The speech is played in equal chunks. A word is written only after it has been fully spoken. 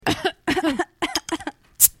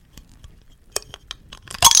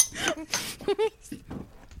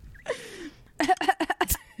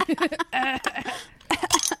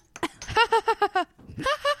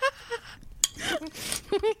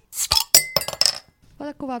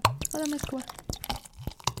Ota kuva. Ota myös kuva.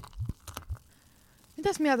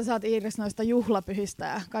 Mitäs mieltä sä oot, Iiris, noista juhlapyhistä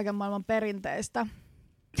ja kaiken maailman perinteistä?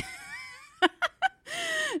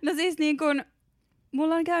 No siis niin kun,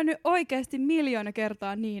 mulla on käynyt oikeasti 1,000,000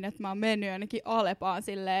 kertaa niin, että mä oon mennyt ainakin Alepaan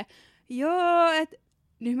silleen, joo, että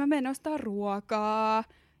nyt mä menen ostaa ruokaa.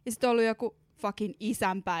 Ja sit on ollut joku fucking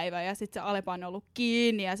isänpäivä ja sit se Alepa on ollut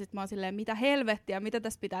kiinni ja sit mä oon silleen, mitä helvettiä, mitä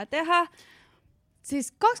tässä pitää tehdä.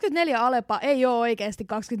 Siis 24 Alepa ei oo oikeesti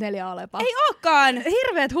 24 Alepa. Ei ookaan!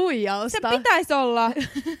 Hirveet huijausta. Se pitäisi olla.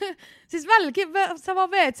 Siis välilläkin sä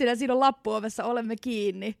vaan veet siinä on lappu ovessa, olemme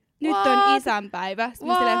kiinni. Nyt What? on isänpäivä. Sitten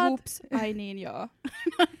mä silleen, hups, ai niin joo.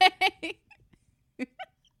 No hei.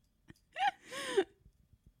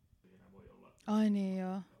 Ai niin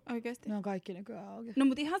joo. Oikeesti? Ne on kaikki nykyään auki. No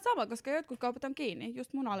mut ihan sama, koska jotkut kaupat on kiinni.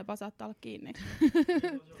 Just mun Alepa saattaa olla kiinni.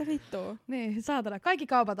 Se vittuu. Niin, saatana. Kaikki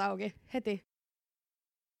kaupat auki. Heti.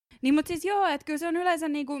 Niin mut siis joo, että kyllä se on yleensä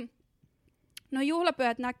niinku... No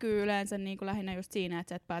juhlapyhät näkyy yleensä niinku lähinnä just siinä, että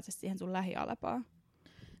sä et pääse siihen sun lähialepaan.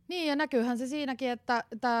 Niin, ja näkyyhän se siinäkin, että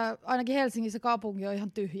ainakin Helsingissä kaupunki on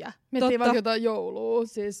ihan tyhjä. Miettii vaikka jotain joulua,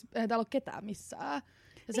 siis eihän täällä ole ketään missään.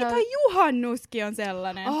 Ja niin toi juhannuskin on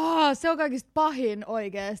sellainen. Se on kaikista pahin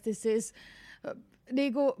oikeesti. Siis,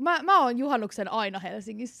 niinku, mä oon juhannuksen aina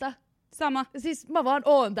Helsingissä. Sama. Siis mä vaan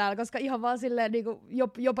oon täällä, koska ihan vaan silleen niinku,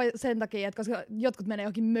 jopa sen takia, että koska jotkut menee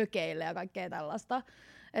johonkin mökeille ja kaikkea tällaista.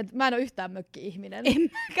 Et mä en oo yhtään mökki-ihminen.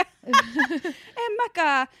 En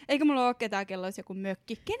mäkään. Eikä mulla ole ketään, kello olisi joku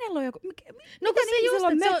mökki. Kenellä on joku... No kun se just,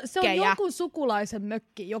 on se on joku sukulaisen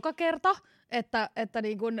mökki joka kerta. Että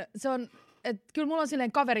niin kun se on... Et kyllä mulla on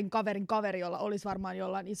silleen kaverin kaveri, jolla olisi varmaan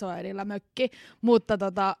jollain isoäidillä mökki. Mutta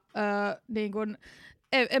niin kun...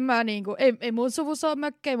 Ei mun suvussa ole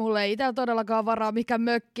mökkejä, mulla ei itsellä todellakaan varaa mikä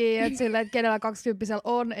mökki. Että silleen, että kenellä 20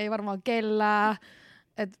 on, ei varmaan kellään.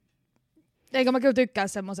 Eikä mä kyllä tykkää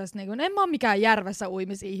semmosesta, niin en mä oo mikään järvessä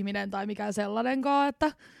uimisihminen tai mikään sellainenkaan,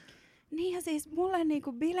 että... Niin ja siis mulle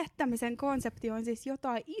niinku bilettämisen konsepti on siis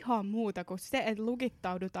jotain ihan muuta kuin se, että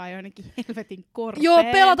lukittaudutaan jonnekin helvetin korpeen. Joo,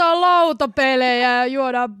 pelataan lautapelejä ja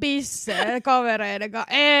juodaan bissejä kavereiden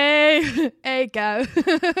kanssa. Ei käy.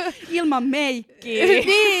 Ilman meikkiä.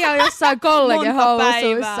 Niin, ja jossain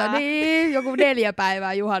kollegehousuissa. Päivää. Niin, joku 4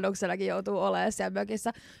 päivää juhannuksellakin joutuu olemaan siellä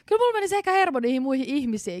mökissä. Kyllä mulla menisi ehkä hermo niihin muihin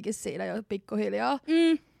ihmisiäkin siinä jo pikkuhiljaa.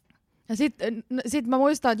 Ja sit mä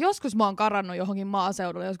muistan, että joskus mä oon karannut johonkin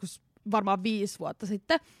maaseudulle, joskus varmaan 5 vuotta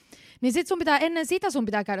sitten. Niin sit ennen sitä sun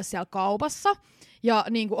pitää käydä siellä kaupassa ja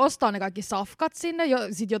niinku ostaa ne kaikki safkat sinne,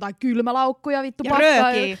 sit jotain kylmälaukkuja vittu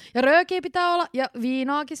pakkaa. Ja röökiä pitää olla ja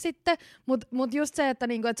viinaakin sitten. Mut just se, että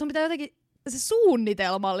niinku, et sun pitää jotenkin se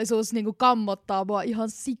suunnitelmallisuus niinku kammottaa mua ihan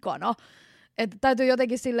sikana. Että täytyy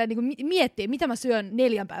jotenkin silleen niinku miettiä, mitä mä syön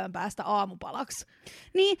 4 päivän päästä aamupalaksi.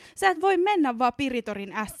 Niin, sä et voi mennä vaan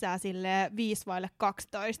Piritorin ässää silleen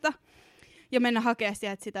 11:55 ja mennä hakea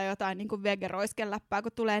sieltä sitä jotain niinku vegeroiskeläppää,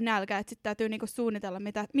 kun tulee nälkä. Että sit täytyy niinku suunnitella,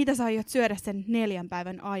 mitä sä aiot syödä sen 4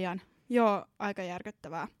 päivän ajan. Joo, aika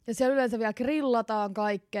järkyttävää. Ja siellä yleensä vielä grillataan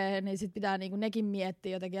kaikkea, niin sit pitää niinku nekin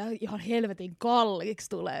miettiä jotenkin. Ihan helvetin kalliiksi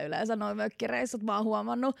tulee yleensä noin mökkireissut, mä oon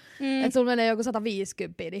huomannut. Että sulla menee joku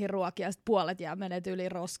 150 niihin ruokia, ja sit puolet menee yli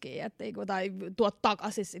roskiin. Niinku, tai tuot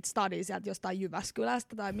takaisin sit stadiin sieltä jostain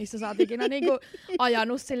Jyväskylästä, tai missä sä oot ikinä niinku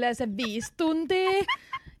ajanut silleen sen 5 tuntia.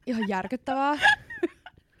 Ihan järkyttävää.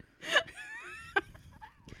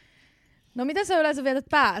 No miten sä yleensä vietät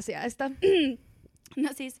pääsiäistä? No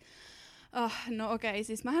siis... no okei,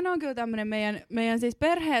 siis mähän on kyllä tämmönen, meidän siis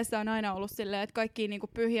perheessä on aina ollut silleen, että kaikki niinku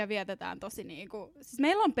pyhiä vietetään tosi niinku, siis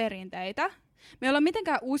meillä on perinteitä. Me ei olla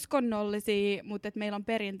mitenkään uskonnollisia, mutta et meillä on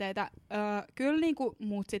perinteitä. Kyllä niinku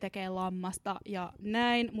mutsi tekee lammasta ja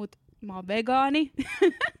näin, mutta mä oon vegaani.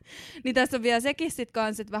 Niin tässä on vielä sekin sit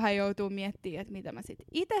kans, että vähän joutuu miettimään, että mitä mä sit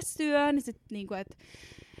itse syön. Niin sit niinku,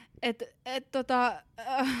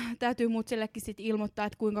 täytyy mutsillekin sit ilmoittaa,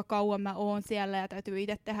 että kuinka kauan mä oon siellä ja täytyy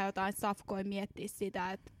itse tehdä jotain safkoja, miettiä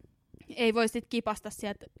sitä, että ei voi sit kipasta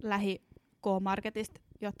sieltä lähi-K-marketista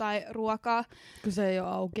jotain ruokaa. Kun se ei ole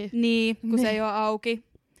auki. Niin, kun se ei ole auki.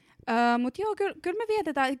 Mut joo, kyllä me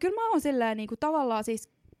vietetään, kyllä mä oon silleen niinku tavallaan siis,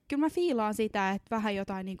 kyllä mä fiilaan sitä, että vähän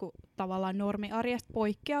jotain niinku tavallaan normiarjesta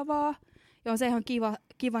poikkeavaa. Ja on se ihan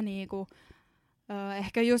kiva niinku,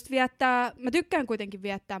 ehkä just viettää, mä tykkään kuitenkin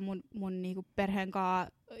viettää mun niinku perheen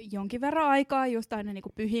kanssa jonkin verran aikaa, just aina niinku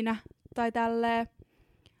pyhinä tai tälleen.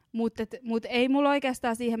 Mut ei mulla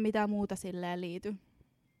oikeastaan siihen mitään muuta silleen liity.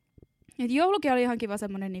 Et joulukin oli ihan kiva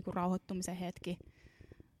semmonen niinku rauhoittumisen hetki.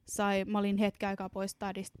 Mä olin hetken aikaa pois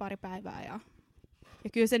stadista 2 päivää ja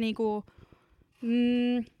kyllä se niinku,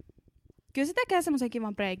 kyllä se tekee semmoisen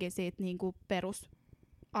kivan breikin siitä niinku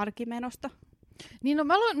perusarkimenosta. Niin no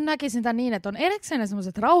mä näkisin tämän niin, että on erikseen ne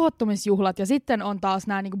semmoiset rauhoittumisjuhlat ja sitten on taas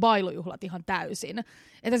nämä niinku bailujuhlat ihan täysin.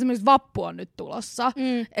 Että esimerkiksi vappu on nyt tulossa.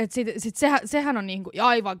 Että sehän on niinku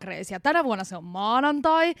aivan crazy. Ja tänä vuonna se on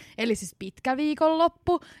maanantai, eli siis pitkä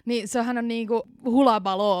viikonloppu. Niin sehän on niinku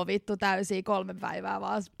hulabaloo vittu täysiä 3 päivää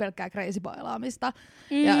vaan pelkkää crazy bailaamista.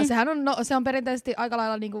 Ja se on perinteisesti aika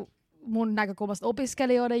lailla niinku mun näkökulmasta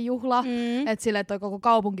opiskelijoiden juhla. Että silleen, että koko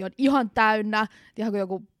kaupunki on ihan täynnä. Ihan kuin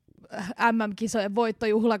joku MM-kisojen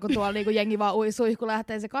voittojuhla, kun tuolla niinku jengi vaan ui suihku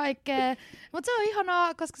lähtee se kaikkeen. Mutta se on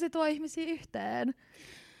ihanaa, koska se tuo ihmisiä yhteen.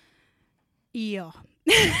 Joo.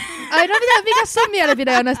 Ai no mikä sun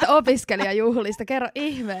mielipide on näistä opiskelijajuhlista? Kerro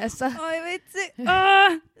ihmeessä. Oi vitsi.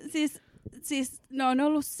 Siis ne on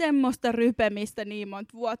ollut semmoista rypemistä niin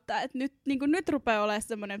monta vuotta, että nyt rupeaa olemaan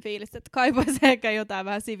semmoinen fiilis, että kaipaisi ehkä jotain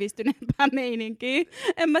vähän sivistyneempää meininkiä.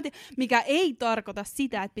 En mä tiedä, mikä ei tarkoita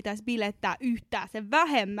sitä, että pitäisi bilettää yhtään sen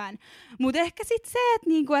vähemmän. Mutta ehkä sitten se,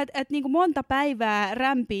 että niinku monta päivää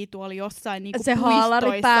rämpii tuolla jossain niinku se puistoissa.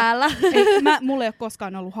 haalari päällä. Mulla ei ole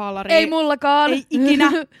koskaan ollut haalaria. Ei mullakaan. Ei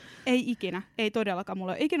ikinä. Ei ikinä. Ei todellakaan.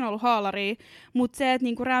 Mulla ei ole ikinä ollut haalaria. Mutta se, että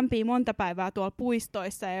niinku rämpii monta päivää tuolla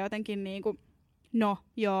puistoissa ja jotenkin niinku, no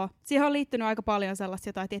joo. Siihen on liittynyt aika paljon sellaista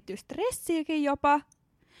jotain tiettyä stressiäkin jopa. Mä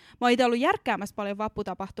oon itse ollut järkkäämässä paljon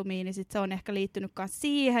vapputapahtumia, niin sit se on ehkä liittynyt myös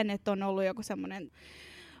siihen, että on ollut joku semmoinen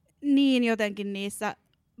niin jotenkin niissä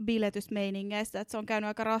biletysmeiningeissä, että se on käynyt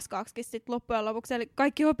aika raskaaksikin sit loppujen lopuksi. Eli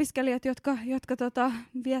kaikki opiskelijat, jotka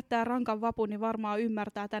viettää rankan vapun, niin varmaan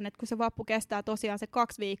ymmärtää tänne, että kun se vappu kestää tosiaan se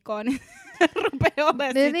 2 viikkoa, niin rupeaa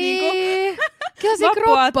olemaan sit niinku kyllä se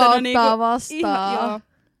kroppa ottaa niinku vastaan. Joo.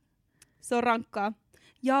 Se on rankkaa.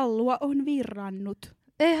 Jallua on virrannut.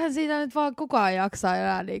 Eihän siitä nyt vaan kukaan jaksaa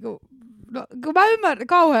enää niinku. No, kun mä ymmärrän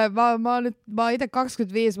kauhean, mä oon itse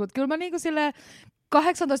 25, mutta kyllä mä niinku silleen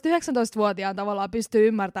 18-19-vuotiaan tavallaan pystyy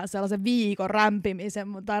ymmärtämään sellaisen viikon rämpimisen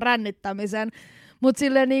tai rännittämisen. Mutta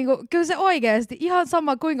silleen niinku, kyllä se oikeesti ihan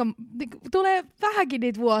sama kuinka niinku, tulee vähänkin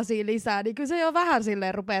niitä vuosia lisää, niin kyllä se jo vähän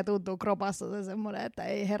silleen rupeaa tuntua kropassa se semmoinen, että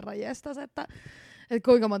ei herranjestas, että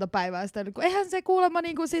kuinka monta päivää sitä. Eihän se kuulemma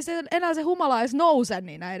niinku, siis enää se humala edes nouse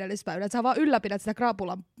niinä edellispäivinä, että sä vaan ylläpidät sitä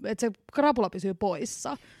että se krapula pysyy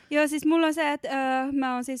poissa. Joo, siis mulla on se, että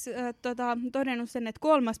mä oon siis todennut sen, että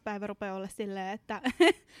 3. päivä rupeaa olla silleen, että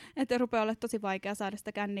että rupeaa olla tosi vaikea saada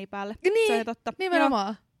sitä känniä päälle. Niin, se on totta.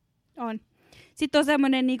 Nimenomaan. Joo, on. Sitten on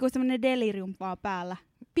semmoinen niinku delirium vaan päällä.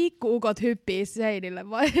 Pikkuukot hyppii seinille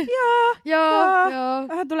vai? Joo.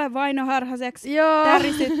 Vähän tulee vainoharhaseksi. Joo.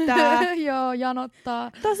 Tärisyttää. Joo,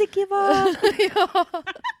 janottaa. Tosi kivaa. Joo.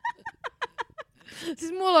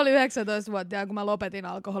 Siis mulla oli 19-vuotiaan, kun mä lopetin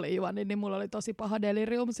alkoholijuon, niin mulla oli tosi paha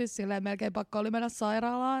delirium. Siis silleen melkein pakko oli mennä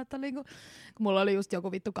sairaalaan. Että niinku, kun mulla oli just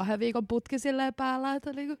joku vittu 2 viikon putki silleen päällä.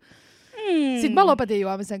 Että niinku. Sitten mä lopetin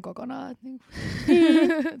juomisen kokonaan. Että niinku.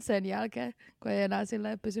 Sen jälkeen, kun ei enää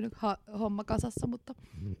silleen pysynyt homma kasassa.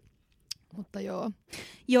 Mutta joo.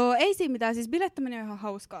 Joo, ei siinä mitään. Siis bilettäminen on ihan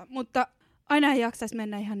hauskaa. Mutta aina ei jaksaisi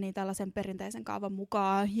mennä ihan niin tällaisen perinteisen kaavan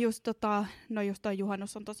mukaan. Just toi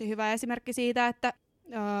juhannus on tosi hyvä esimerkki siitä, että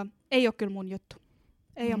ei ole kyllä mun juttu.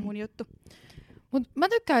 Ei ole mun juttu. Mut mä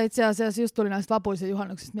tykkään itse asiassa, just tuli näistä vapuista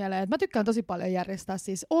juhannuksista mieleen, että mä tykkään tosi paljon järjestää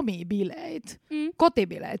siis omia bileitä,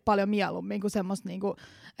 kotibileitä paljon mieluummin kuin semmoista niinku,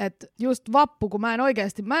 että just vappu, kun mä en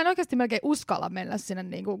oikeasti melkein uskalla mennä sinne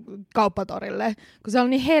niinku kauppatorille, kun siellä on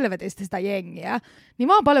niin helvetisti sitä jengiä, niin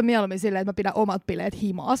mä oon paljon mieluummin silleen, että mä pidän omat bileet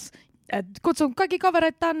himas. Et kutsun kaikki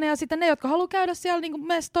kavereita tänne ja sitten ne, jotka haluaa käydä siellä niinku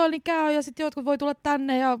mestoilla, niin käy ja sitten jotkut voi tulla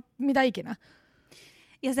tänne ja mitä ikinä.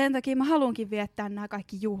 Ja sen takia mä haluankin viettää nämä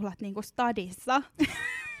kaikki juhlat niinku stadissa,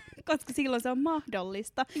 koska silloin se on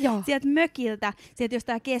mahdollista. Joo. Sieltä mökiltä, sieltä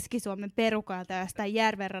jostain Keski-Suomen perukoilta, jostain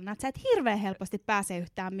järvenrannat, sä et hirveän helposti pääse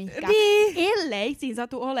yhtään mihinkään. Niin. Ellei siinä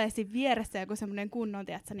satu olemaan siinä vieressä joku semmoinen kunnon,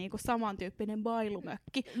 tiedätkö, niinku samantyyppinen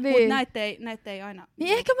bailumökki. Niin. Mutta näitä ei aina.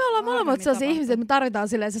 Niin ehkä me ollaan molemmat sellaisia ihmisiä, että me tarvitaan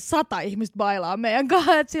silleen se 100 ihmistä bailaa meidän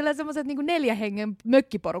kanssa. Että silleen semmoiset niinku 4 hengen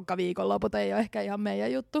mökkiporukka viikonloput ei ole ehkä ihan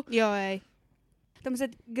meidän juttu. Joo, ei.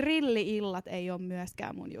 Tämmöiset grilli-illat ei ole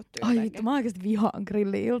myöskään mun juttu. Ai vittu, mä oikeesti vihaan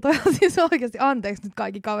grilli-iltoja. Siis oikeesti anteeksi nyt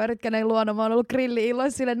kaikki kaverit, kenen luona mä oon ollut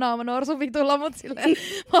grilli-illoissa silleen naamanorsun vitulla, mut silleen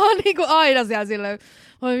mä oon niinku aina siellä silleen,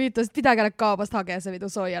 voi vittu, sit pitää käydä kaupasta hakea se vittu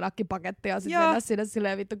soijanakkipaketti ja sit mennä sinne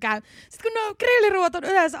silleen vittu käy. Sit kun no grilliruot on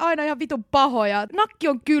yleensä aina ihan vitun pahoja, nakki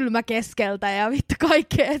on kylmä keskeltä ja vittu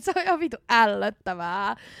kaikkea, et se on ihan vittu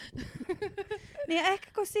ällöttävää. Niin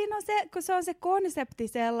ehkä kun se on se konsepti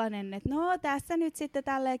sellainen, että no tässä nyt sitten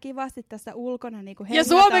tälleen kivasti tässä ulkona niinku ja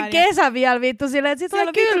Suomen kesä vielä vittu silleen, että sit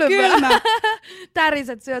on kylmä.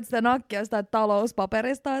 Täriset syöt sitä nakkia jostain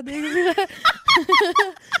talouspaperista.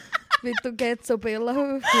 Vittu ketsupilla,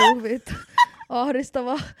 vittu.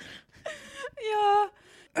 ahdistavaa. Joo.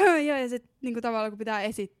 Joo, ja sitten niinku tavallaan kun pitää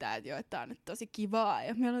esittää, että tää on nyt tosi kivaa.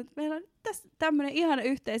 Ja meillä on tässä tämmönen ihana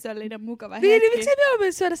yhteisöllinen mukava hetki. Niin, miksi ei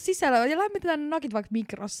mieluummin syödä sisällä ja lämmitetään ne nakit vaikka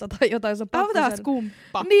mikrossa tai jotain, jos on pakko Avataan syödä.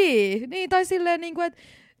 skumppa. Niin, tai silleen niinku, että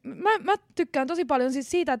mä tykkään tosi paljon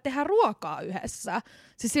siis siitä, että tehdään ruokaa yhdessä.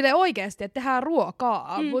 Siis silleen oikeesti, että tehdään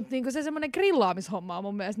ruokaa. Mutta niinku se semmonen grillaamishomma on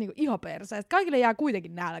mun mielestä niinku ihan perse. Kaikille jää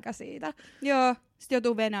kuitenkin nälkä siitä. Joo. Sitten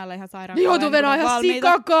joutuu Venäjälle ihan sairaan Niin joutuu Venäjälle ihan valmiita.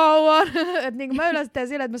 sikakauan. Et niinku mä yleensä teen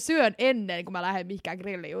silleen, että mä syön ennen kuin mä lähden mihinkään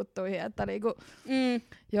grillijuttuihin. Että niinku,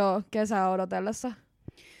 joo, kesää odotellessa.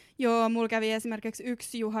 Joo, mulla kävi esimerkiksi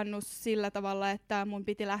yksi juhannus sillä tavalla, että mun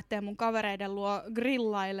piti lähteä mun kavereiden luo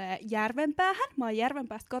grillailee Järvenpäähän. Mä oon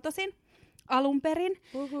Järvenpäästä kotoisin alun perin.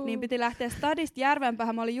 Niin piti lähteä stadista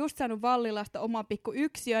Järvenpäähän. Mä olin just saanut Vallilasta oman pikku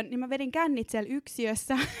yksiön, niin mä vedin kännit siellä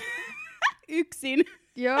yksiössä yksin.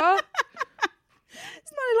 Joo.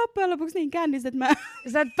 Sitten mä olin loppujen lopuksi niin kännissä, että mä...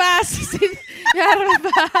 Sä et päässyt sinne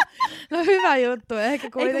Järvenpäähän. No hyvä juttu, ehkä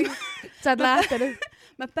kuitenkin. Sä et lähtenyt.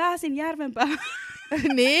 Mä pääsin Järvenpäähän.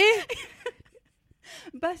 Niin?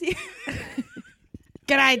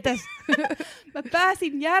 Mä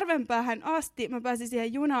pääsin Järvenpäähän asti, mä pääsin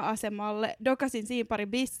siihen juna-asemalle, dokasin siinä pari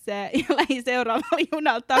bisseä ja lähdin seuraavalla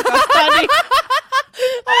junalla takaisin.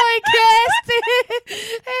 Oikeesti?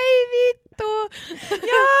 Ei vittu.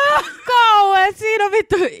 Joo. Kauheet. Siinä on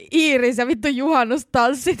vittu Iiris ja vittu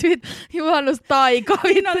juhannustanssit, juhannustaika.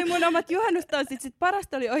 Siinä oli mun omat juhannustanssit. Sitten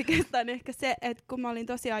parasta oli oikeastaan ehkä se, että kun mä olin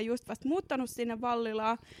tosiaan just vasta muuttanut sinne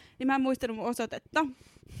Vallilaan, niin mä en muistanut mun osoitetta.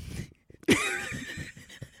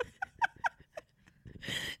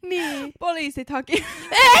 Niin. Poliisit haki.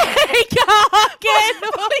 Eikä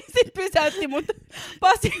hakenut. Poliisit pysäytti mut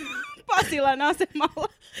Pasilan asemalla.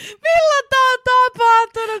 Milloin tää on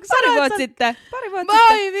tapahtunut? Pari vuotta sitten.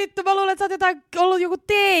 Ai vittu, mä luulen, että sä oot jotain ollut joku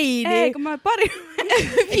teini. Ei, kun mä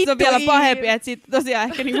se on vielä pahempi, että siitä tosiaan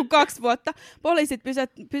ehkä niinku 2 vuotta. Poliisit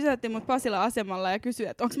pysäytti mut Pasilan asemalla ja kysyi,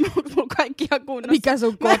 että onko mulla kaikki ihan kunnossa. Mikä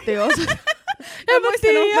sun kotiosa?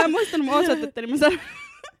 Mä en muistanut mun osoitetta, niin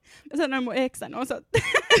mä sanoin mun eksän osoitteen.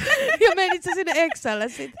 Ja menit sä sinne eksälle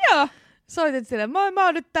sit? Joo. Soitit sille, moi mä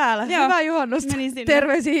oon nyt täällä. Joo. Hyvää juhannusta. Menin sinne.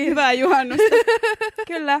 Terveisiä. Hyvää juhannusta.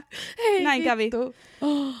 Kyllä. Ei näin vittu.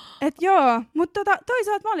 Kävi. Et joo, mutta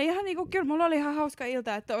toisaalta mä olin ihan niinku, kyllä mulla oli ihan hauska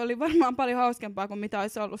ilta, että oli varmaan paljon hauskempaa kuin mitä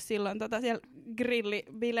olisi ollut silloin siellä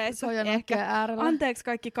grillibileissä. Soijanakkeen äärellä. Anteeksi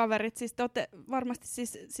kaikki kaverit, siis te ootte varmasti,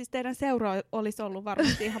 siis teidän seura olisi ollut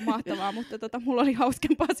varmasti ihan mahtavaa, mutta mulla oli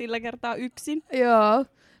hauskempaa sillä kertaa yksin. Joo.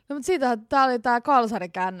 No, mutta siitähän tää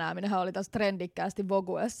kalsarikännääminenhän oli tässä trendikkäästi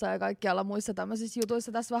Voguessa ja kaikkialla muissa tämmöisissä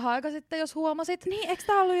jutuissa tässä vähän aika sitten, jos huomasit. Niin, eikö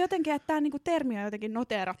tää ollut jotenkin, että tää niinku termi on jotenkin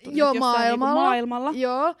noteerattu joo, nyt jossain niinku maailmalla?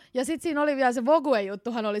 Joo, ja sit siinä oli vielä se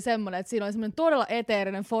Vogue-juttuhan oli semmonen, että siinä oli semmonen todella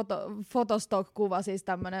eteerinen fotostock-kuva, siis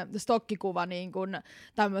tämmönen stokkikuva niin kuin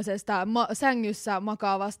tämmöisestä sängyssä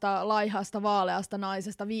makaavasta, laihasta, vaaleasta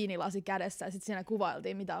naisesta viinilasi kädessä, ja sit siinä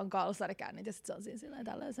kuvailtiin, mitä on kalsarikännit, ja sit se on siinä silleen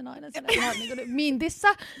tällainen se nainen siinä ihan niin kuin mintissä.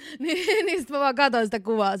 niin sit mä vaan katsoin sitä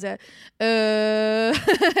kuvaa se.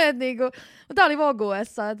 Niinku, mutta tää oli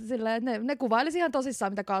Voguessa, että ne kuvailisi ihan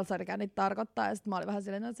tosissaan, mitä kalsarikännit tarkoittaa. Ja sit mä olin vähän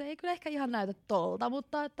silleen, että se ei kyllä ehkä ihan näytä tolta,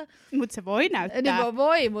 mutta että... Mut se voi näyttää. Niin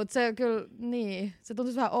voi, mutta se kyllä, niin. Se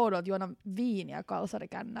tuntuisi vähän oudolta juona viiniä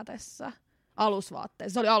kalsarikännätessä.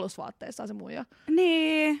 Alusvaatteissa. Se oli alusvaatteissa se muija.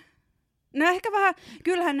 Niin. No ehkä vähän,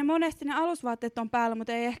 kyllähän ne monesti ne alusvaatteet on päällä,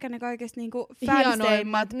 mutta ei ehkä ne kaikista niinku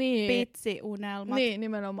fanseimmat pitsiunelmat. Niin,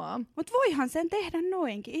 nimenomaan. Mut voihan sen tehdä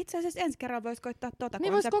noinkin. Itse asiassa ensi kerralla vois koittaa tota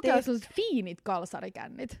niin vois konseptia. kokeilla sellaiset fiinit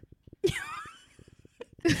kalsarikännit.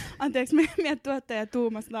 Anteeksi, meidän tuottaja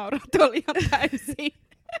Tuumas nauraa tuolla ihan täysin.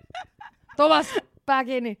 Tomas, pää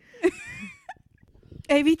kiinni.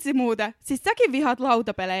 Ei vitsi muuta. Siis säkin vihaat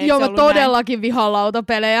lautapelejä. Joo, mä todellakin vihaan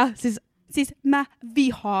lautapelejä. Siis mä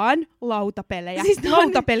vihaan lautapelejä. Siis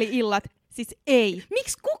lautapeli-illat. Siis ei.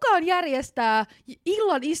 Miksi kukaan järjestää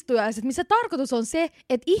illan istujaiset, missä tarkoitus on se,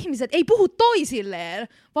 että ihmiset ei puhu toisilleen,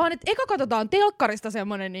 vaan että eka katsotaan telkkarista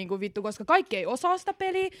semmonen niinku vittu, koska kaikki ei osaa sitä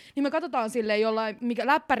peliä, niin me katsotaan silleen jollain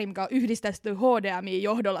läppäri, mikä on yhdistetty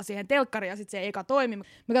HDMI-johdolla siihen telkkariin ja sitten se ei eka toimi.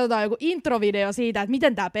 Me katsotaan joku introvideo siitä, että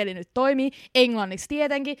miten tää peli nyt toimii, englanniksi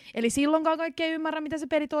tietenkin, eli silloinkaan kaikki ei ymmärrä, miten se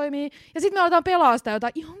peli toimii. Ja sitten me aletaan pelaa sitä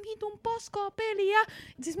jotain ihan vitun paskaa peliä.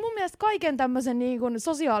 Siis mun mielestä kaiken tämmöisen niinku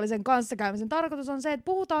sosiaalisen kanssakäymisen tarkoitus on se, että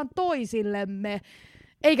puhutaan toisillemme,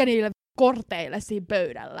 eikä niille korteille siinä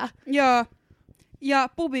pöydällä. Joo. Ja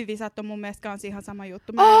pubivisat on mun mielestä kans ihan sama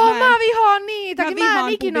juttu. Mä vihaan niitäkin. Mä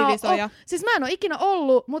vihaan pubivisoja. Siis mä en oo ikinä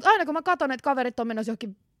ollut, mutta aina kun mä katon, että kaverit on menossa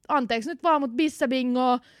johonkin, anteeksi nyt vaan, mut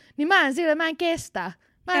bissabingoa, niin mä en kestä.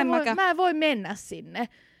 Mä en voi mennä sinne.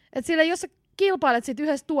 Et sille, jos sä kilpailet sit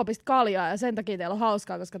yhdestä tuopista kaljaa ja sen takia teillä on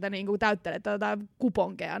hauskaa, koska te niinku täyttelette jotain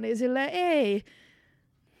kuponkeja, niin silleen ei.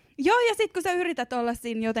 Joo, ja sit kun sä yrität olla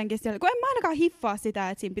siinä jotenkin siellä, kun en mä ainakaan hiffaa sitä,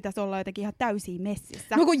 että siinä pitäisi olla jotenkin ihan täysin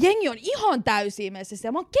messissä. No kun jengi on ihan täysin messissä,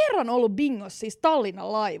 ja mä oon kerran ollut bingossa siis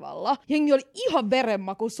Tallinnan laivalla. Jengi oli ihan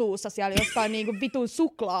verenmaku suussa siellä jostain niinku vitun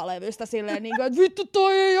suklaalevystä silleen niinku, että vittu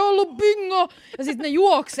toi ei ollut bingo! Ja sit ne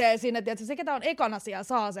juoksee sinne, että se ketä on ekana siellä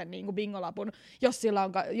saa sen niinku bingolapun, jos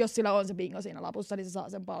sillä on se bingo siinä lapussa, niin se saa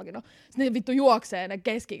sen palkinnon. Sitten ne vittu juoksee ne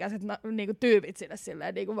keskikäiset niinku tyypit sinne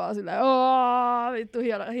silleen niinku vaan silleen, vittu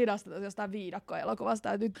hidastetaan jostain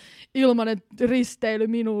viidakkoelokuvasta, että nyt ilmanen risteily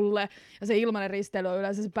minulle. Ja se ilmanen risteily on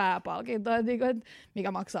yleensä se pääpalkinto,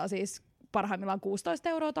 mikä maksaa siis parhaimmillaan 16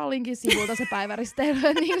 € Tallinkin sivulta se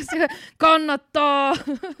päiväristeily. Niin sille kannattaa.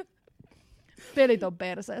 Pelit on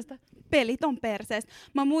perseestä. Pelit on perseestä.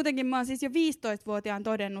 Mä oon siis jo 15-vuotiaan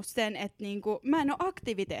todennut sen, että niinku, mä en ole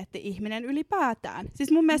aktiviteetti-ihminen ylipäätään.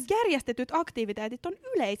 Siis mun mielestä järjestetyt aktiviteetit on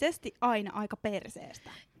yleisesti aina aika perseestä.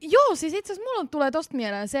 Joo, siis itse asiassa mulla tulee tosta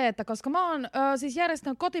mieleen se, että koska mä oon siis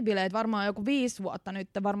järjestänyt kotibileet varmaan joku 5 vuotta nyt,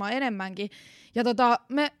 varmaan enemmänkin. Ja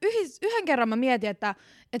yhden kerran mä mietin, että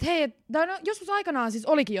hei, joskus aikanaan siis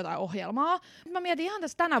olikin jotain ohjelmaa. Mä mietin ihan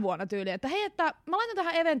tässä tänä vuonna tyyliin, että hei, että mä laitan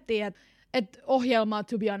tähän eventtiin, että ohjelmaa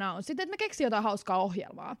to be announced. Sitten, että me keksin jotain hauskaa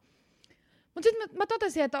ohjelmaa. Mutta sitten mä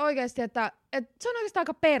totesin, että oikeasti, että se on oikeastaan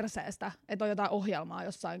aika perseestä, että on jotain ohjelmaa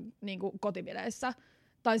jossain niinku kotibileissä.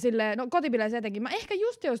 Tai silleen, no kotibileissä etenkin. Mä ehkä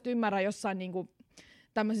just ymmärrän jossain niinku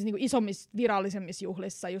tämmöisissä niinku isommissa virallisemmissa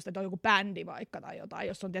juhlissa, just että on joku bändi vaikka tai jotain,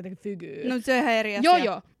 jos on tietenkin fygyy. No se on ihan eri asia.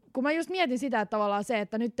 Joo. Kun mä just mietin sitä, että tavallaan se,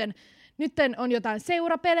 että nytten on jotain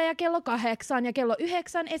seurapelejä kello 8 ja kello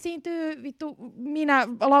 9 esiintyy minä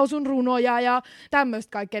lausun runoja ja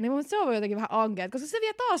tämmöistä kaikkea, niin se on jotenkin vähän ankeet, koska se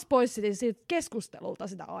vie taas pois siitä keskustelulta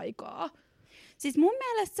sitä aikaa. Siis mun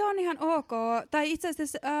mielestä se on ihan ok, tai itse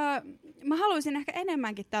asiassa mä haluaisin ehkä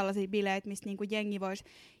enemmänkin tällaisia bileitä, mistä niinku jengi voisi,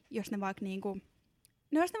 jos ne vaikka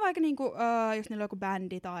jos niillä on joku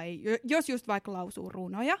bändi tai jos just vaikka lausuu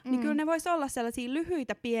runoja, niin kyllä ne vois olla sellaisia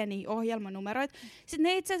lyhyitä pieniä ohjelmanumeroita. Sitten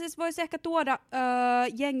ne itse asiassa vois ehkä tuoda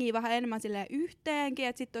jengiä vähän enemmän silleen yhteenkin,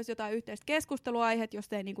 että sitten olisi jotain yhteistä keskusteluaiheet, jos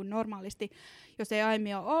ei niinku normaalisti, jos ei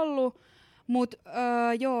aiemmin ole ollut. Mut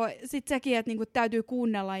joo, sit sekin, että niinku täytyy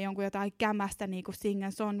kuunnella jonkun jotain kämästä niinku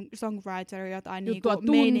singer-songwriter, jotain niinku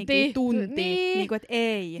tunti. Niinku, et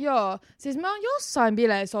ei. Joo, siis mä oon jossain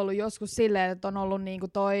bileissä ollut joskus silleen, että on ollut niinku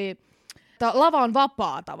lava on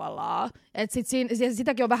vapaa tavallaan. Et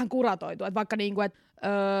sitäkin on vähän kuratoitu, että vaikka niinku,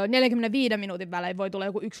 45 minuutin välein voi tulla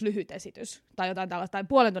joku yksi lyhyt esitys, tai jotain tällaista, tai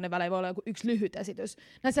puolen tunnin välein voi olla joku yksi lyhyt esitys.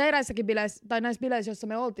 Näissä eräissäkin bileissä, tai näissä bileissä, joissa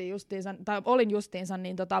me olin justiinsa,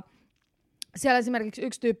 niin siellä esimerkiksi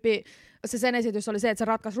yksi tyyppi, sen esitys oli se, että se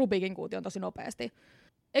ratkaisi Rubikin kuution tosi nopeasti.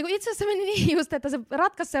 Eiku itse asiassa meni niin just, että se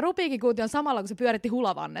ratkaisi se Rubikin kuution samalla, kun se pyöritti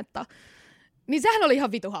hulavannetta. Niin sehän oli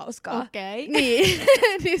ihan vitu hauskaa. Okei. Niin,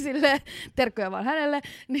 niin silleen, terkkuja vaan hänelle.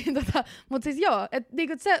 Niin mut siis joo, että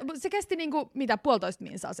niinku se kesti niinku, 1,5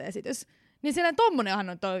 minsaa se esitys. Niin silleen tommonenhan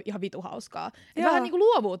on ihan vitu hauskaa. Vähän niinku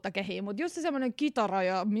luovuutta kehii, mut just se semmonen kitara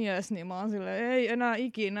ja mies, niin mä oon silleen, ei enää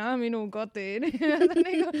ikinä minun kotiin.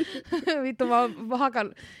 Niinku, vittu mä oon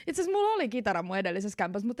hakan. Itse asiassa mulla oli kitara mun edellisessä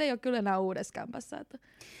kämpässä, mutta ei oo kyllä enää uudessa kämpässä. Että.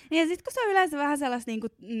 Ja sit kun se on yleensä vähän sellaista niinku,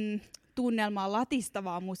 tunnelmaa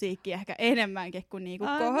latistavaa musiikkia ehkä enemmänkin kuin niinku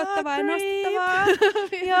kohottavaa ja nostattavaa.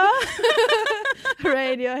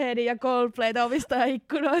 Radiohead ja Coldplay omistaa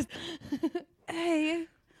ikkunoista. Ei.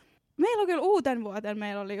 Meillä on kyllä uuten vuoten,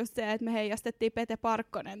 meillä oli just se, että me heijastettiin Pete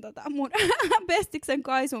Parkkonen mun Pestiksen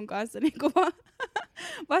Kaisun kanssa niinku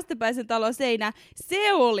vastapäisen talon seinä.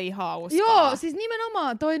 Se oli hauskaa. Joo, siis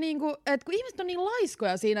nimenomaan toi niinku, että kun ihmiset on niin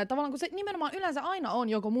laiskoja siinä, että tavallaan kun se nimenomaan yleensä aina on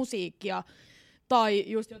joko musiikkia tai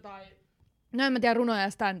just jotain, no en mä tiedä, runoja ja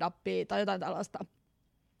stand-upia tai jotain tällaista.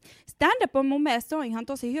 Stand-up on mun mielestä se on ihan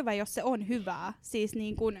tosi hyvä, jos se on hyvää. Siis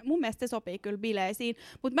niin kun, mun mielestä se sopii kyllä bileisiin.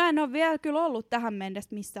 Mutta mä en ole vielä kyllä ollut tähän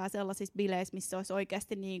mennessä missään sellaisissa bileissä, missä olisi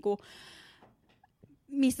oikeasti niinku,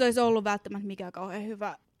 missä olisi ollut välttämättä mikään kauhean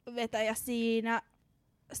hyvä vetäjä siinä.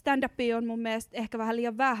 Stand-upia on mun mielestä ehkä vähän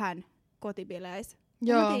liian vähän kotibileissä.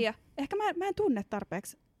 Joo. Mä tiedän. Ehkä mä en tunne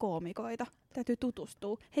tarpeeksi koomikoita. Täytyy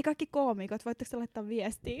tutustua. Hei kaikki koomikot, voitteko laittaa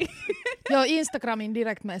viestiä? Joo, Instagramin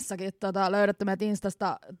direct-messakin löydätte meidät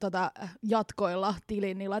Instasta jatkoilla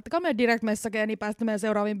tilin, niin laittakaa meidän direct-messakeja, niin päästä meidän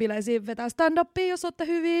seuraaviin bileisiin vetää stand-upia, jos olette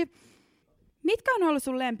hyviä. Mitkä on ollut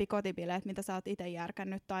sun lempikotibileet, mitä sä oot itse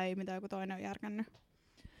järkännyt tai mitä joku toinen on järkännyt?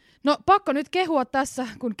 No pakko nyt kehua tässä,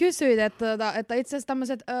 kun kysyit, että itse asiassa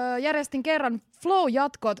tämmöiset järjestin kerran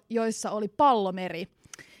flow-jatkot, joissa oli Pallomeri.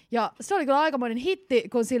 Ja se oli kyllä aikamoinen hitti,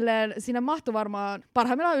 kun silleen, siinä mahtui varmaan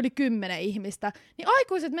parhaimmillaan yli 10 ihmistä. Niin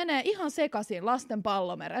aikuiset menee ihan sekaisin lasten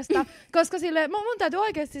pallomerestä. Koska silleen, mun täytyy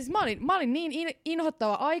oikeasti, siis mä olin niin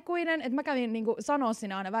inhottava aikuinen, että mä kävin niinku sanoa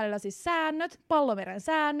siinä aina välillä siis säännöt, pallomeren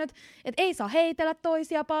säännöt, että ei saa heitellä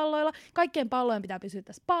toisia palloilla, kaikkien pallojen pitää pysyä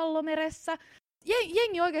tässä pallomeressä.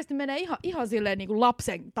 Jengi oikeasti menee ihan silleen niin kuin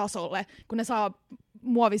lapsen tasolle, kun ne saa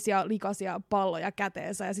muovisia, likaisia palloja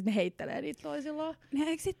käteensä ja sitten ne heittelee niitä toisillaan. Ja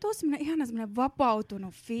eikö sit tuu semmoinen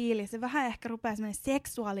vapautunut fiilis? Se vähän ehkä rupeaa semmoinen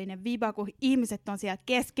seksuaalinen viba, kun ihmiset on siellä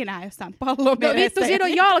keskenään jossain pallomeressä. No vittu, siinä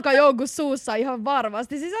on jalka jonkun suussa ihan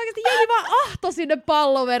varmasti. Siis oikeasti jengi vaan ahto sinne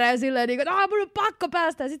pallomereen silleen, niin kuin, mun on pakko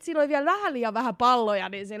päästä. Ja sitten siinä oli vielä vähän liian vähän palloja,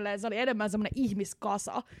 niin silleen, se oli enemmän semmoinen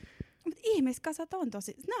ihmiskasa. Mutta ihmiskasat on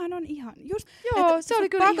tosi, nehän on ihan, just, joo, se oli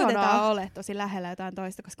kyllä pakotetaan ole tosi lähellä jotain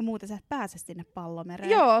toista, koska muuten sä et pääse sinne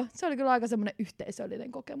pallomereen. Joo, se oli kyllä aika semmoinen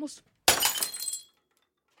yhteisöllinen kokemus.